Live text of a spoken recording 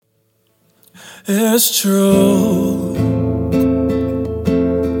It's true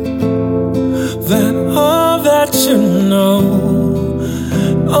that all that you know,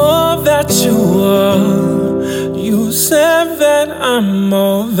 all that you are, you said that I'm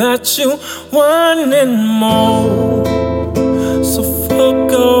all that you want and more. So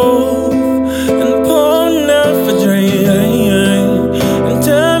fuck off and pull out for drink and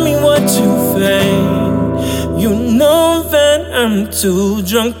tell me what you think. You know that I'm too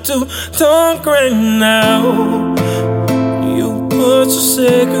drunk to talk right now. You put your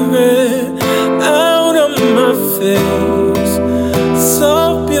cigarette out of my face, so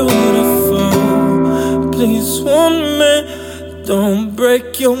beautiful. Please, woman, don't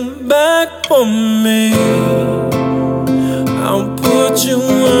break your back for me. I'll put you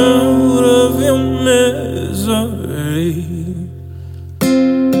out of your misery.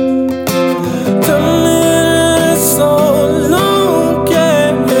 Tell me that it's all okay.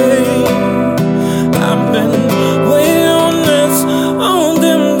 I've been waiting on this all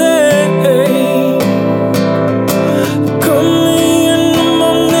damn day. Call me in the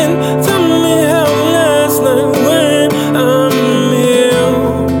morning, tell me how last night went. I'm here,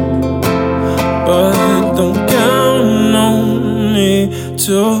 but don't count on me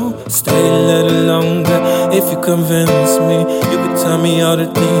to stay a little longer. If you convince me, you can tell me all the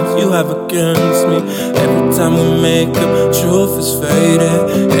things you have against me. Every time we make up, truth is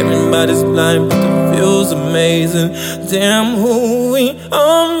fading. Everybody's blind, but the view's amazing. Damn, who we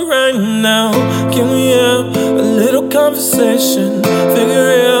are right now? Can we have a little conversation? Figure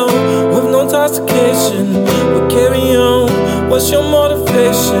it out with no intoxication. We'll carry on. What's your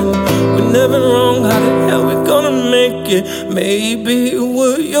motivation? We're never wrong. How the hell we gonna make it? Maybe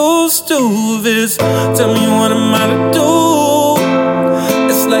we're used to this. Tell me what am I to do?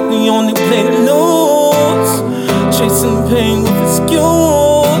 It's like we only play to lose, chasing pain with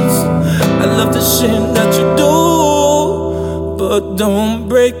excuse. I love the shit that you do, but don't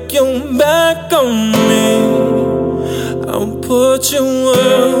break your back on me. I'll put you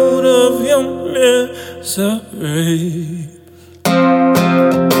out of your misery.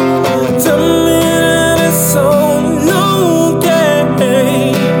 Tell me that it's all okay.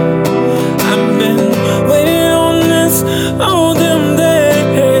 I've been waiting on this all damn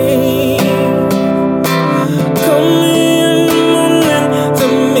day. Call me in the morning,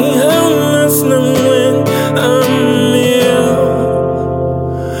 tell me how last night went. I'm here,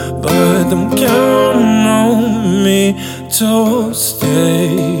 but don't count on me to stay.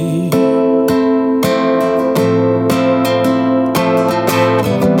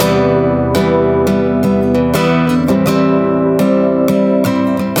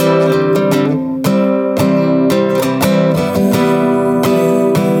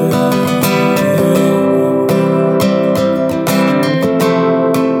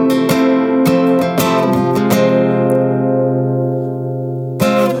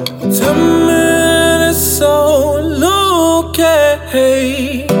 Tell me that it's all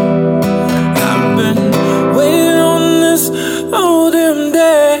okay. I've been waiting on this all damn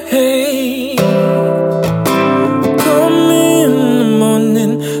day. Call me in the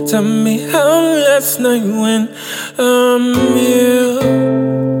morning, tell me how last night went. I'm here,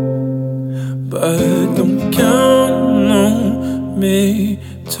 but don't count on me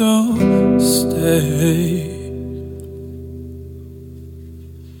to stay.